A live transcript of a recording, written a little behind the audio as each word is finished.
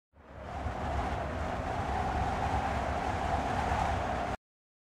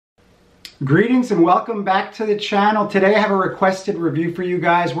Greetings and welcome back to the channel. Today I have a requested review for you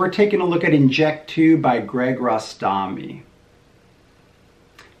guys. We're taking a look at Inject 2 by Greg Rostami.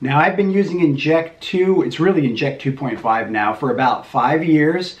 Now I've been using Inject 2, it's really Inject 2.5 now, for about 5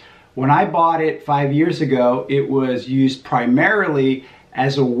 years. When I bought it 5 years ago, it was used primarily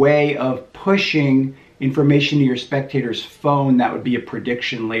as a way of pushing information to your spectator's phone that would be a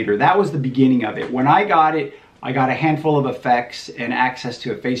prediction later. That was the beginning of it. When I got it, I got a handful of effects and access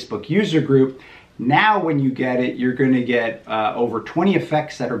to a Facebook user group. Now when you get it, you're going to get over 20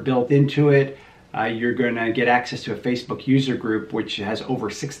 effects that are built into it. You're going to get access to a Facebook user group which has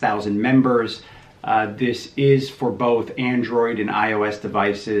over 6,000 members. This is for both Android and iOS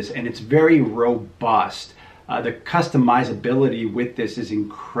devices, and it's very robust. The customizability with this is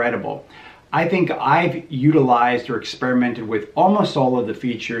incredible. I think I've utilized or experimented with almost all of the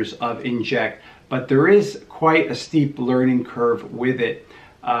features of Inject, but there is quite a steep learning curve with it.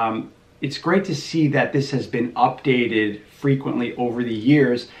 It's great to see that this has been updated frequently over the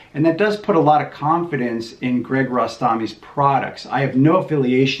years, and that does put a lot of confidence in Greg Rostami's products. I have no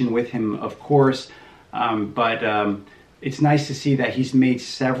affiliation with him, of course, but it's nice to see that he's made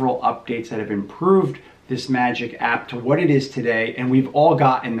several updates that have improved this magic app to what it is today, and we've all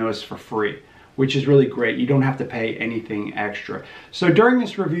gotten those for free, which is really great. You don't have to pay anything extra. So during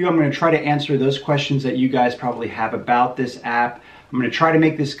this review, I'm going to try to answer those questions that you guys probably have about this app. I'm going to try to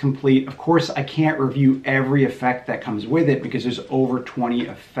make this complete. Of course, I can't review every effect that comes with it because there's over 20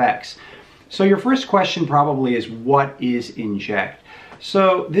 effects. So your first question probably is, what is Inject?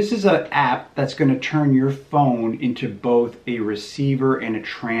 So this is an app that's going to turn your phone into both a receiver and a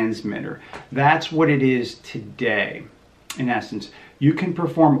transmitter. That's what it is today, in essence. You can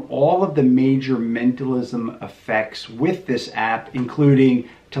perform all of the major mentalism effects with this app, including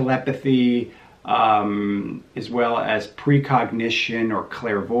telepathy, as well as precognition or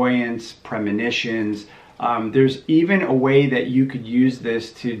clairvoyance, premonitions. There's even a way that you could use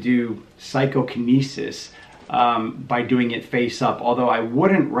this to do psychokinesis by doing it face up, although I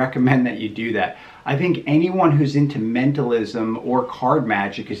wouldn't recommend that you do that. I think anyone who's into mentalism or card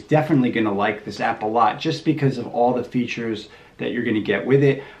magic is definitely going to like this app a lot, just because of all the features that you're going to get with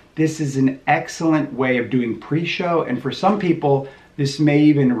it. This is an excellent way of doing pre-show, and for some people this may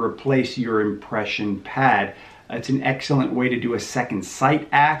even replace your impression pad. It's an excellent way to do a second sight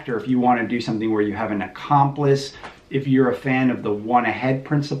act, or if you want to do something where you have an accomplice. If you're a fan of the one ahead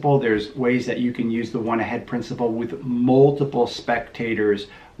principle, there's ways that you can use the one ahead principle with multiple spectators.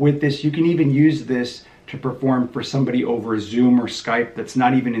 With this, you can even use this to perform for somebody over Zoom or Skype that's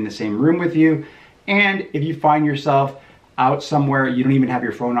not even in the same room with you. And if you find yourself out somewhere, you don't even have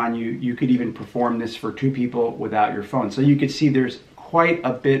your phone on you, you could even perform this for two people without your phone. So you can see there's quite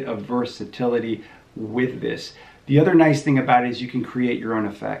a bit of versatility with this. The other nice thing about it is you can create your own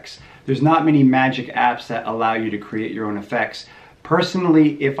effects. There's not many magic apps that allow you to create your own effects.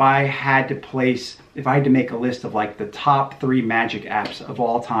 Personally, if I had to make a list of like the top 3 magic apps of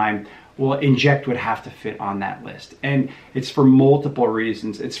all time, well, Inject would have to fit on that list. And it's for multiple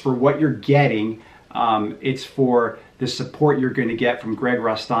reasons. It's for what you're getting. It's for the support you're going to get from Greg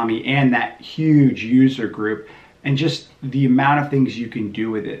Rostami and that huge user group, and just the amount of things you can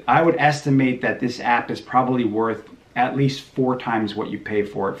do with it. I would estimate that this app is probably worth at least 4 times what you pay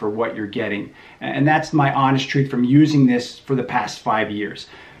for it, for what you're getting. And that's my honest truth from using this for the past 5 years.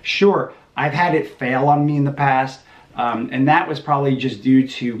 Sure, I've had it fail on me in the past, and that was probably just due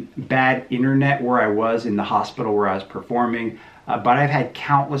to bad internet where I was in the hospital where I was performing. But I've had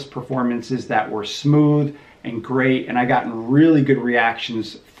countless performances that were smooth and great, and I gotten really good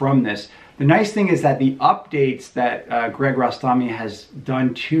reactions from this. The nice thing is that the updates that Greg Rostami has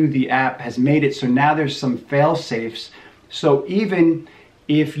done to the app has made it so now there's some fail safes. So even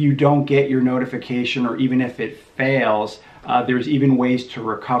if you don't get your notification, or even if it fails, there's even ways to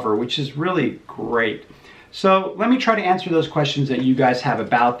recover, which is really great. So let me try to answer those questions that you guys have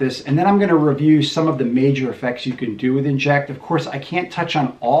about this, and then I'm going to review some of the major effects you can do with Inject. Of course, I can't touch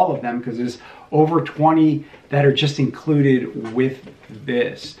on all of them because there's over 20 that are just included with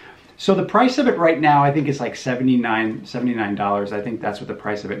this. So the price of it right now, I think it's like $79. I think that's what the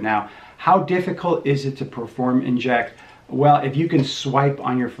price of it now. How difficult is it to perform Inject? Well, if you can swipe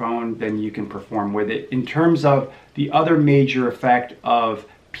on your phone, then you can perform with it. In terms of the other major effect of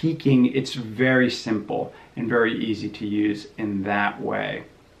peaking, it's very simple and very easy to use in that way.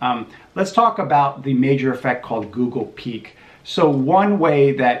 Let's talk about the major effect called Google Peek. So one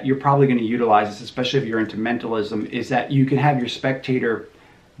way that you're probably going to utilize this, especially if you're into mentalism, is that you can have your spectator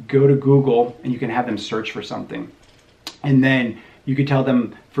go to Google and you can have them search for something. And then you could tell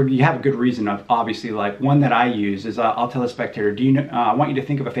them, you have a good reason of, obviously, like one that I use is I'll tell a spectator, do you know, I want you to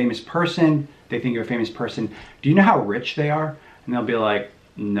think of a famous person. They think of a famous person. Do you know how rich they are? And they'll be like,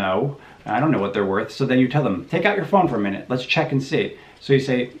 no, I don't know what they're worth. So then you tell them, take out your phone for a minute. Let's check and see. So you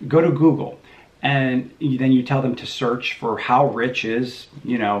say, go to Google. And then you tell them to search for how rich is,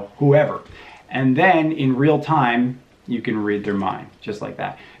 you know, whoever. And then in real time, you can read their mind, just like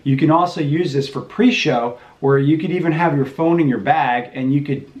that. You can also use this for pre-show, where you could even have your phone in your bag and you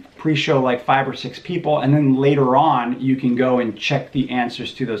could pre-show like 5 or 6 people, and then later on you can go and check the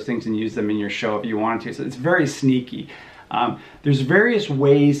answers to those things and use them in your show if you wanted to. So it's very sneaky. There's various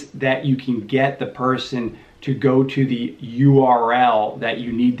ways that you can get the person to go to the URL that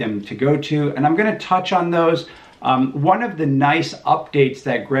you need them to go to, and I'm going to touch on those. One of the nice updates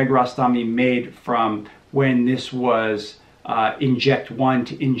that Greg Rostami made from when this was Inject 1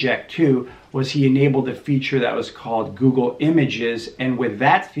 to Inject 2 was he enabled a feature that was called Google Images, and with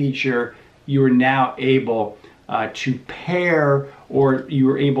that feature you are now able to pair, or you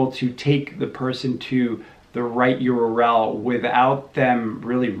are able to take the person to the right URL without them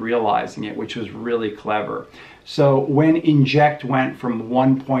really realizing it, which was really clever. So when Inject went from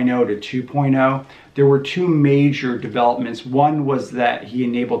 1.0 to 2.0, there were 2 major developments. One was that he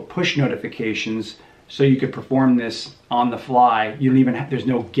enabled push notifications, so you could perform this on the fly. You don't even have, there's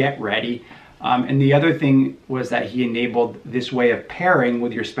no get ready. And the other thing was that he enabled this way of pairing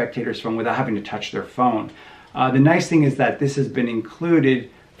with your spectator's phone without having to touch their phone. The nice thing is that this has been included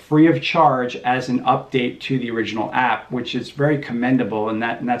free of charge as an update to the original app, which is very commendable, and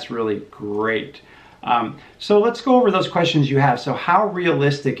that's really great. So let's go over those questions you have. So how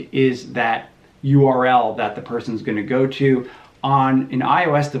realistic is that URL that the person's going to go to? On an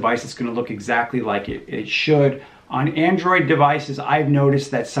iOS device, it's going to look exactly like it should. On Android devices, I've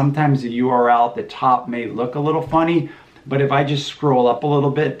noticed that sometimes the URL at the top may look a little funny, but if I just scroll up a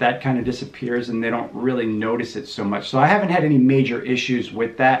little bit, that kind of disappears and they don't really notice it so much. So I haven't had any major issues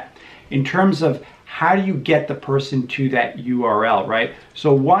with that. In terms of how do you get the person to that URL, right?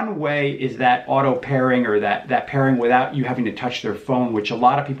 So one way is that auto pairing, or that pairing without you having to touch their phone, which a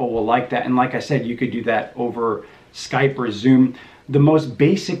lot of people will like that. And like I said, you could do that over Skype or Zoom. The most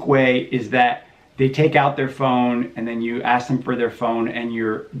basic way is that they take out their phone and then you ask them for their phone and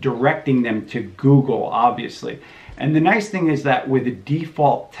you're directing them to Google, obviously. And the nice thing is that with a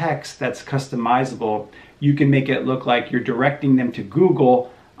default text that's customizable, you can make it look like you're directing them to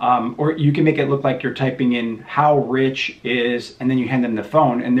Google, or you can make it look like you're typing in how rich is, and then you hand them the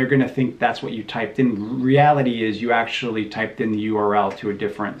phone and they're gonna think that's what you typed in. Reality is you actually typed in the URL to a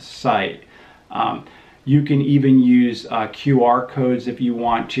different site. You can even use QR codes if you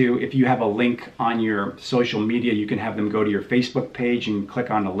want to. If you have a link on your social media, you can have them go to your Facebook page and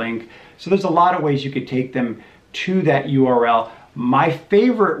click on a link. So there's a lot of ways you could take them to that URL. My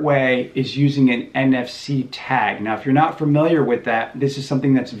favorite way is using an NFC tag. Now, if you're not familiar with that, this is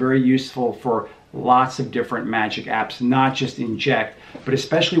something that's very useful for lots of different magic apps, not just Inject, but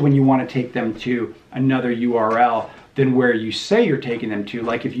especially when you want to take them to another URL than where you say you're taking them to.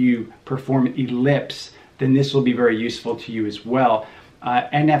 Like if you perform ellipse, then this will be very useful to you as well.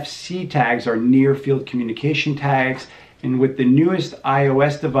 NFC tags are near field communication tags, and with the newest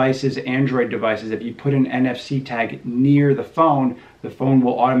iOS devices, Android devices, if you put an NFC tag near the phone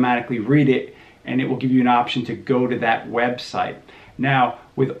will automatically read it and it will give you an option to go to that website. Now,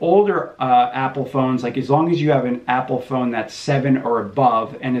 with older Apple phones, like as long as you have an Apple phone that's 7 or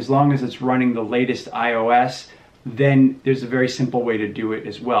above, and as long as it's running the latest iOS, then there's a very simple way to do it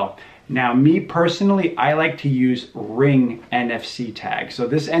as well. Now, me personally, I like to use ring NFC tag. So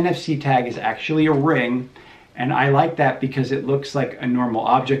this NFC tag is actually a ring, and I like that because it looks like a normal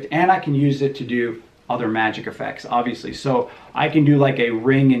object, and I can use it to do other magic effects, obviously. So I can do like a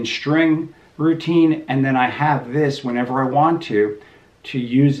ring and string routine, and then I have this whenever I want to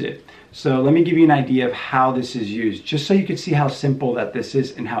use it. So let me give you an idea of how this is used, just so you can see how simple that this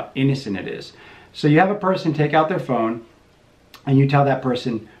is and how innocent it is. So you have a person take out their phone and you tell that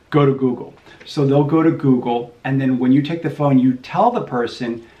person, go to Google. So they'll go to Google, and then when you take the phone, you tell the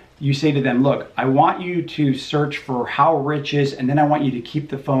person, you say to them, look, I want you to search for how rich is, and then I want you to keep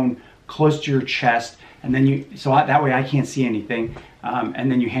the phone close to your chest, and then that way I can't see anything,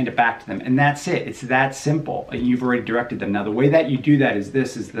 and then you hand it back to them. And that's it. It's that simple, and you've already directed them. Now the way that you do that is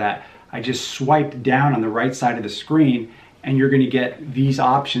that I just swipe down on the right side of the screen, and you're going to get these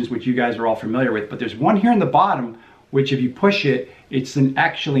options, which you guys are all familiar with. But there's one here in the bottom, which if you push it, it's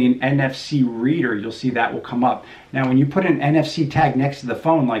actually an NFC reader. You'll see that will come up. Now, when you put an NFC tag next to the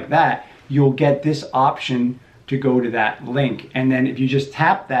phone like that, you'll get this option to go to that link. And then if you just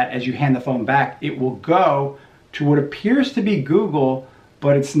tap that as you hand the phone back, it will go to what appears to be Google,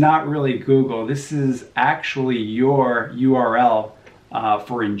 but it's not really Google. This is actually your URL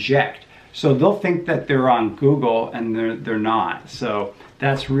for Inject. So they'll think that they're on Google and they're not. So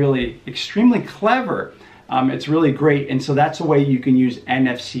that's really extremely clever. It's really great. And so that's a way you can use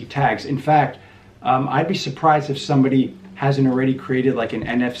NFC tags. In fact, I'd be surprised if somebody hasn't already created like an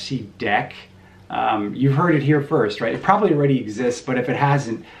NFC deck. You've heard it here first, right? It probably already exists, but if it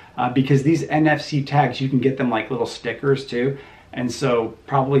hasn't, because these NFC tags, you can get them like little stickers too. And so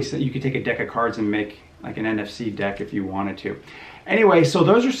probably you could take a deck of cards and make like an NFC deck if you wanted to. Anyway, so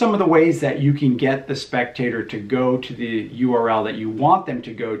those are some of the ways that you can get the spectator to go to the URL that you want them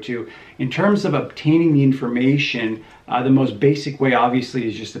to go to. In terms of obtaining the information, the most basic way obviously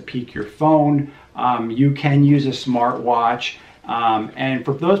is just to peek your phone. You can use a smartwatch. And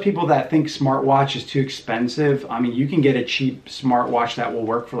for those people that think smartwatch is too expensive, I mean, you can get a cheap smartwatch that will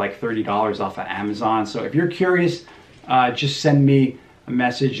work for like $30 off of Amazon. So if you're curious, just send me a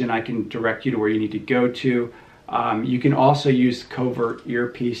message and I can direct you to where you need to go to. You can also use covert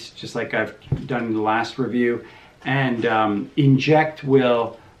earpiece, just like I've done in the last review. And Inject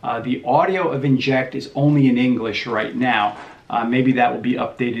will, the audio of Inject is only in English right now. Maybe that will be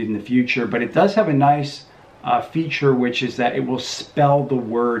updated in the future, but it does have a nice feature, which is that it will spell the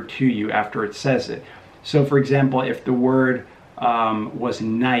word to you after it says it. So for example, if the word was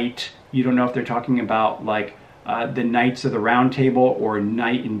night, you don't know if they're talking about like the Knights of the Round Table or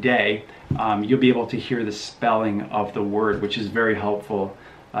night and day. You'll be able to hear the spelling of the word, which is very helpful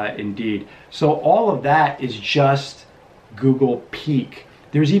indeed. So all of that is just Google Peek.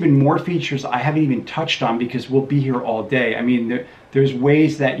 There's even more features I haven't even touched on because we'll be here all day. I mean, there's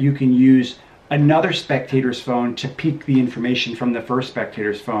ways that you can use another spectator's phone to peek the information from the first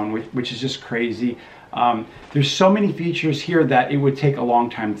spectator's phone, which is just crazy. There's so many features here that it would take a long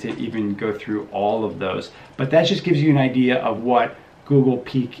time to even go through all of those. But that just gives you an idea of what Google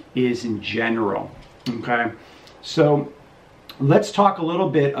Peek is in general. Okay, so let's talk a little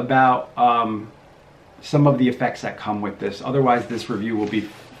bit about some of the effects that come with this. Otherwise, this review will be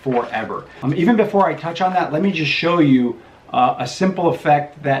forever. Even before I touch on that, let me just show you a simple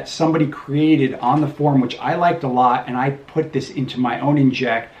effect that somebody created on the forum, which I liked a lot, and I put this into my own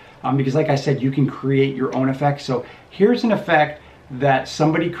Inject because like I said, you can create your own effects. So here's an effect that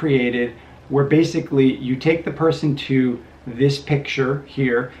somebody created where basically you take the person to this picture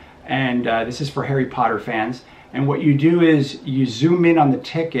here, and this is for Harry Potter fans, and what you do is you zoom in on the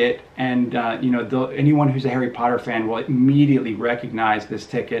ticket, and you know, anyone who's a Harry Potter fan will immediately recognize this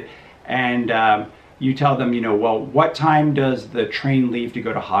ticket, and you tell them, you know, well, what time does the train leave to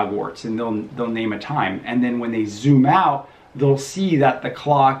go to Hogwarts? And they'll name a time. And then when they zoom out, they'll see that the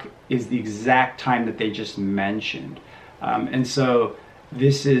clock is the exact time that they just mentioned. And so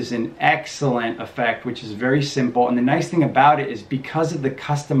this is an excellent effect, which is very simple. And the nice thing about it is because of the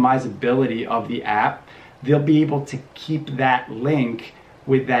customizability of the app, they'll be able to keep that link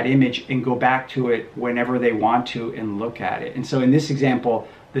with that image and go back to it whenever they want to and look at it. And so in this example,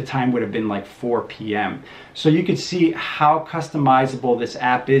 the time would have been like 4 p.m. So you could see how customizable this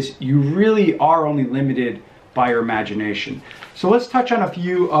app is. You really are only limited by your imagination. So let's touch on a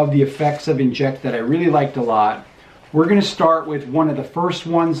few of the effects of Inject that I really liked a lot. We're going to start with one of the first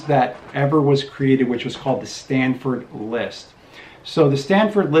ones that ever was created, which was called the Stanford List. So the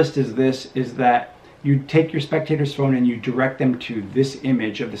Stanford List is that you take your spectator's phone and you direct them to this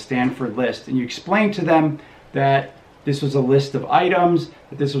image of the Stanford List, and you explain to them that this was a list of items,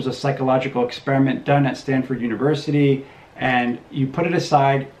 that this was a psychological experiment done at Stanford University, and you put it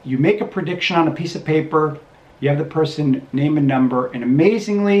aside, you make a prediction on a piece of paper, you have the person name a number, and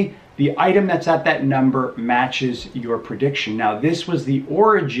amazingly, the item that's at that number matches your prediction. Now, this was the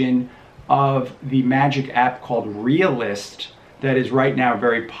origin of the magic app called Realist that is right now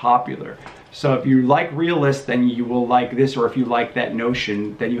very popular. So if you like Realist, then you will like this, or if you like that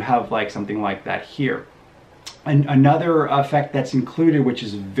notion, then you have like something like that here. And another effect that's included, which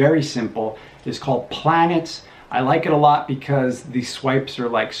is very simple, is called Planets. I like it a lot because these swipes are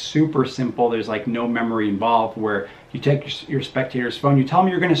like super simple. There's like no memory involved, where you take your spectator's phone, you tell them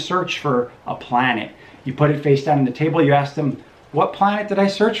you're going to search for a planet. You put it face down on the table, you ask them, what planet did I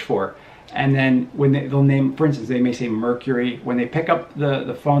search for? And then when they'll name, for instance, they may say Mercury. When they pick up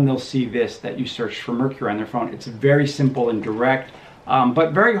the phone, they'll see this, that you searched for Mercury on their phone. It's very simple and direct,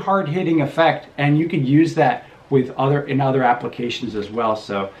 but very hard-hitting effect, and you could use that with other applications as well.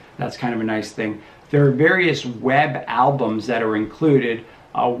 So that's kind of a nice thing. There are various web albums that are included.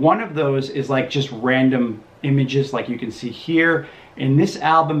 One of those is like just random images like you can see here. In this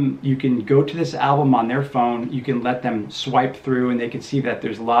album, you can go to this album on their phone, you can let them swipe through and they can see that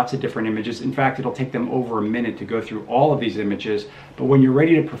there's lots of different images. In fact, it'll take them over a minute to go through all of these images. But when you're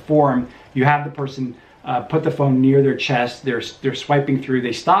ready to perform, you have the person put the phone near their chest, they're swiping through,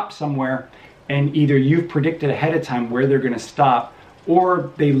 they stop somewhere, and either you've predicted ahead of time where they're gonna stop,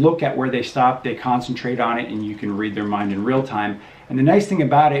 or they look at where they stop, they concentrate on it, and you can read their mind in real time. And the nice thing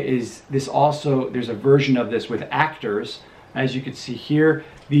about it is this also, there's a version of this with actors. As you can see here,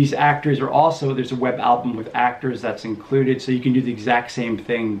 these actors are also, there's a web album with actors that's included, so you can do the exact same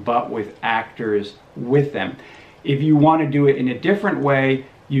thing, but with actors with them. If you want to do it in a different way,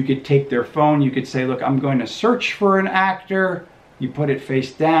 you could take their phone, you could say, look, I'm going to search for an actor, you put it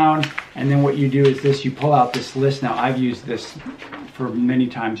face down, and then what you do is this, you pull out this list. Now, I've used this for many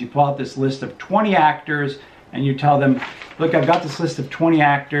times. You pull out this list of 20 actors, and you tell them, look, I've got this list of 20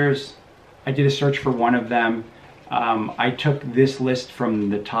 actors, I did a search for one of them, I took this list from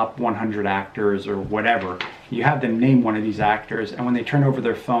the top 100 actors or whatever. You have them name one of these actors, and when they turn over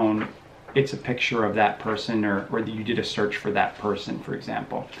their phone, it's a picture of that person, or you did a search for that person, for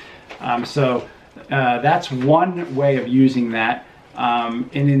example. That's one way of using that. And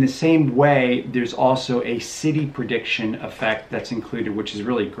in the same way, there's also a city prediction effect that's included, which is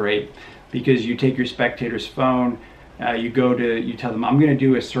really great, because you take your spectator's phone, you tell them, I'm going to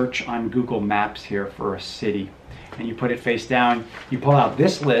do a search on Google Maps here for a city. And you put it face down, you pull out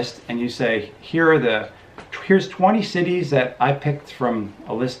this list and you say, here's 20 cities that I picked from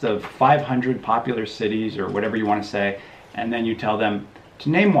a list of 500 popular cities, or whatever you want to say, and then you tell them to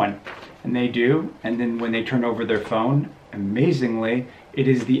name one. And they do, and then when they turn over their phone, amazingly, it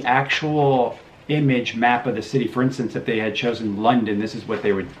is the actual image map of the city. For instance, if they had chosen London, this is what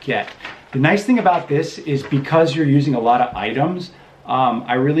they would get. The nice thing about this is because you're using a lot of items,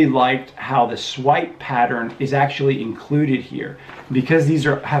 I really liked how the swipe pattern is actually included here. Because these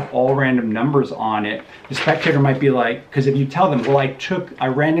have all random numbers on it, the spectator might be like, because if you tell them, well, I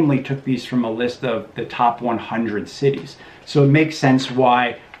randomly took these from a list of the top 100 cities. So it makes sense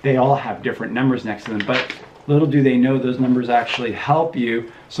why they all have different numbers next to them. But little do they know those numbers actually help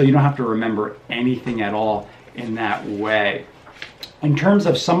you, so you don't have to remember anything at all in that way. In terms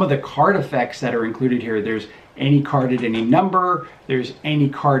of some of the card effects that are included here, there's any card at any number, there's any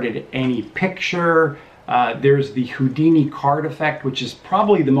card at any picture, there's the Houdini card effect, which is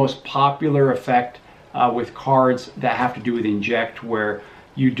probably the most popular effect with cards that have to do with Inject, where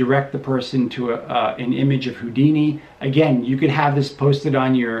you direct the person to an image of Houdini. Again, you could have this posted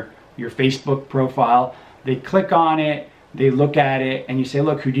on your Facebook profile. They click on it, they look at it, and you say,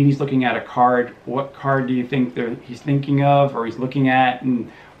 look, Houdini's looking at a card. What card do you think he's thinking of or he's looking at?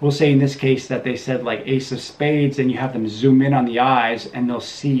 And we'll say in this case that they said like Ace of Spades, and you have them zoom in on the eyes and they'll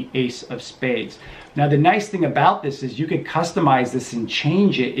see Ace of Spades. Now the nice thing about this is you could customize this and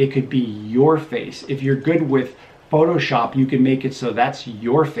change it. It could be your face. If you're good with Photoshop, you can make it so that's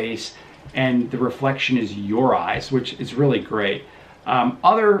your face and the reflection is your eyes, which is really great.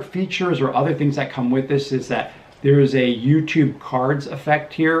 Other features or other things that come with this is that there is a YouTube cards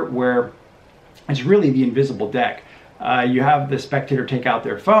effect here, where it's really the invisible deck. You have the spectator take out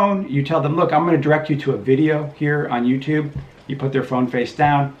their phone, you tell them, look, I'm going to direct you to a video here on YouTube. You put their phone face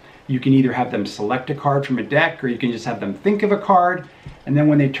down. You can either have them select a card from a deck, or you can just have them think of a card, and then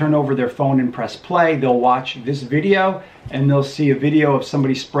when they turn over their phone and press play, they'll watch this video and they'll see a video of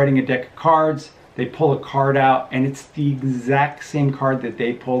somebody spreading a deck of cards. They pull a card out and it's the exact same card that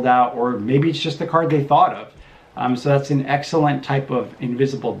they pulled out, or maybe it's just the card they thought of. So that's an excellent type of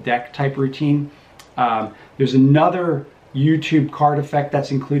invisible deck type routine. There's another YouTube card effect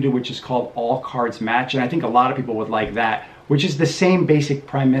that's included, which is called All Cards Match, and I think a lot of people would like that, which is the same basic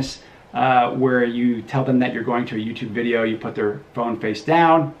premise, where you tell them that you're going to a YouTube video, you put their phone face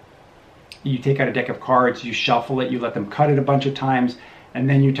down, you take out a deck of cards, you shuffle it, you let them cut it a bunch of times, and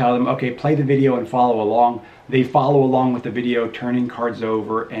then you tell them, okay, play the video and follow along. They follow along with the video, turning cards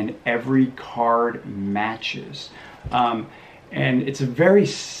over, and every card matches. And it's a very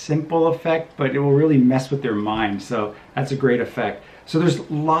simple effect, but it will really mess with their mind, so that's a great effect. So there's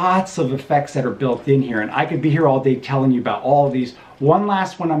lots of effects that are built in here, and I could be here all day telling you about all of these. One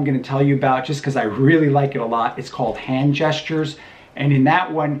last one I'm going to tell you about, just because I really like it a lot, it's called hand gestures. And in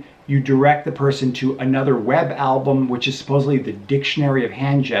that one, you direct the person to another web album, which is supposedly the dictionary of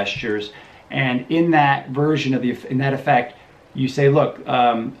hand gestures. And in that version of in that effect, you say, look,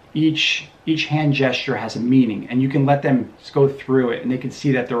 each hand gesture has a meaning, and you can let them go through it, and they can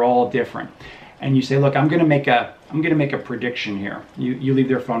see that they're all different. And you say, look, I'm going to make a prediction here. You leave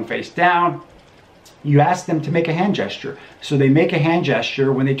their phone face down. You ask them to make a hand gesture. So they make a hand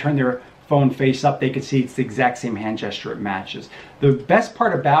gesture. When they turn their phone face up, they could see it's the exact same hand gesture it matches. The best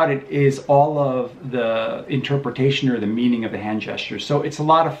part about it is all of the interpretation or the meaning of the hand gesture. So it's a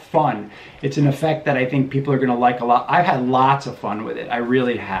lot of fun. It's an effect that I think people are going to like a lot. I've had lots of fun with it. I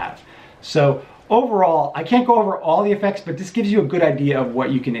really have. So overall, I can't go over all the effects, but this gives you a good idea of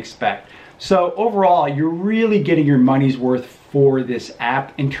what you can expect. So overall, you're really getting your money's worth for this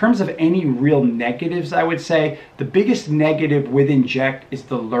app. In terms of any real negatives, I would say the biggest negative with Inject is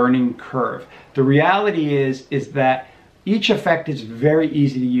the learning curve. The reality is that each effect is very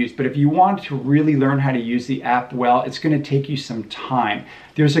easy to use, but if you want to really learn how to use the app well, it's going to take you some time.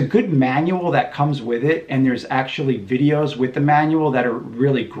 There's a good manual that comes with it, and there's actually videos with the manual that are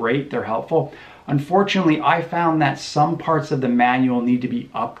really great. They're helpful. Unfortunately, I found that some parts of the manual need to be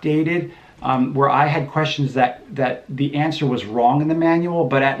updated. Where I had questions that the answer was wrong in the manual,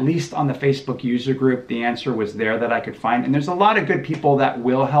 but at least on the Facebook user group, the answer was there that I could find. And there's a lot of good people that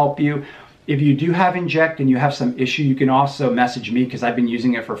will help you. If you do have Inject and you have some issue, you can also message me because I've been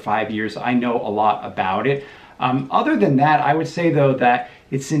using it for 5 years. I know a lot about it. Other than that, I would say though that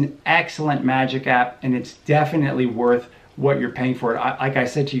it's an excellent magic app and it's definitely worth what you're paying for it. Like I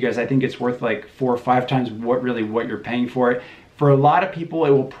said to you guys, I think it's worth like 4 or 5 times what you're paying for it. For a lot of people, it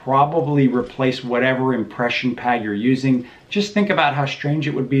will probably replace whatever impression pad you're using. Just think about how strange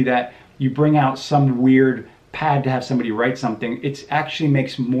it would be that you bring out some weird pad to have somebody write something. It actually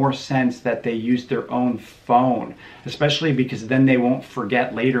makes more sense that they use their own phone, especially because then they won't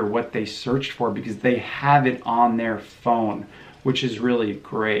forget later what they searched for because they have it on their phone, which is really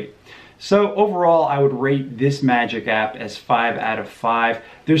great. So overall, I would rate this magic app as 5 out of 5.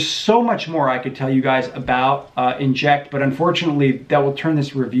 There's so much more I could tell you guys about Inject, but unfortunately, that will turn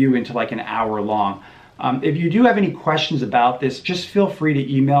this review into like an hour long. If you do have any questions about this, just feel free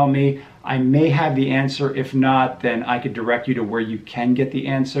to email me. I may have the answer. If not, then I could direct you to where you can get the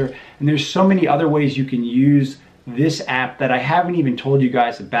answer. And there's so many other ways you can use this app that I haven't even told you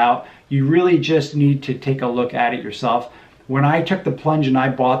guys about. You really just need to take a look at it yourself. When I took the plunge and I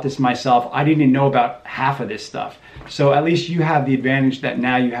bought this myself, I didn't even know about half of this stuff. So at least you have the advantage that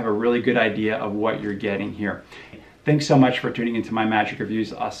now you have a really good idea of what you're getting here. Thanks so much for tuning into my magic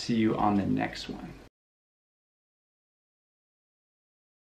reviews. I'll see you on the next one.